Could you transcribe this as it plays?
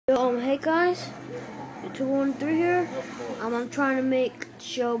Hey guys, it's 213 here. I'm trying to make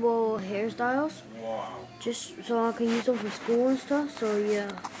showable hairstyles, just so I can use them for school and stuff. So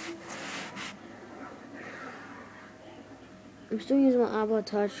yeah, I'm still using my iPod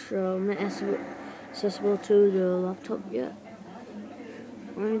Touch, so I'm not accessible to the laptop yet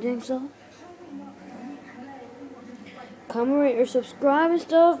or anything. So comment, rate, or subscribe and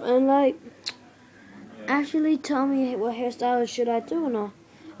stuff, and actually tell me what hairstyles should I do and all.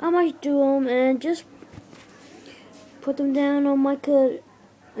 I might do them and just put them down on my cut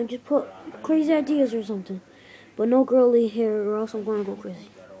and just put crazy ideas or something. But no girly hair or else I'm gonna go crazy.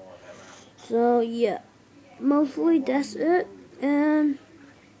 So yeah, mostly that's it. And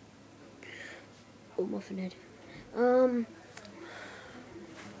oh, muffin head. Soon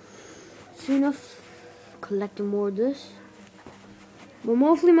enough collecting more of this. But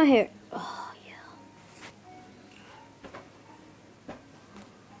mostly my hair. Oh yeah.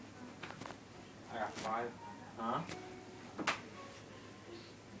 I got 5. Huh?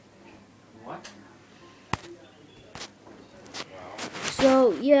 What?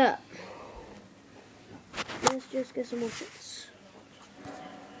 So yeah. Let's just get some more shits.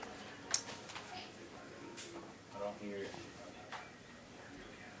 I don't hear it.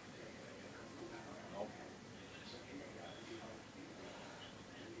 Nope.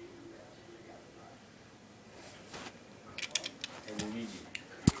 Hey, Luigi.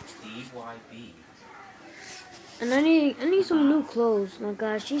 DYB. And I need some new clothes. My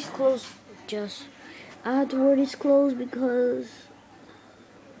gosh, these clothes just, I have to wear these clothes because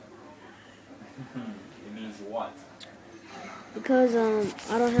It means what? I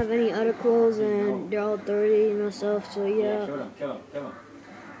don't have any other clothes and they're all dirty and stuff. So yeah, Kill him.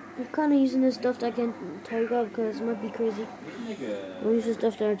 I'm kind of using this stuff that I can take up because it might be crazy. I'm using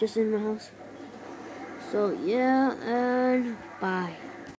stuff that are just in my house. So yeah, and bye.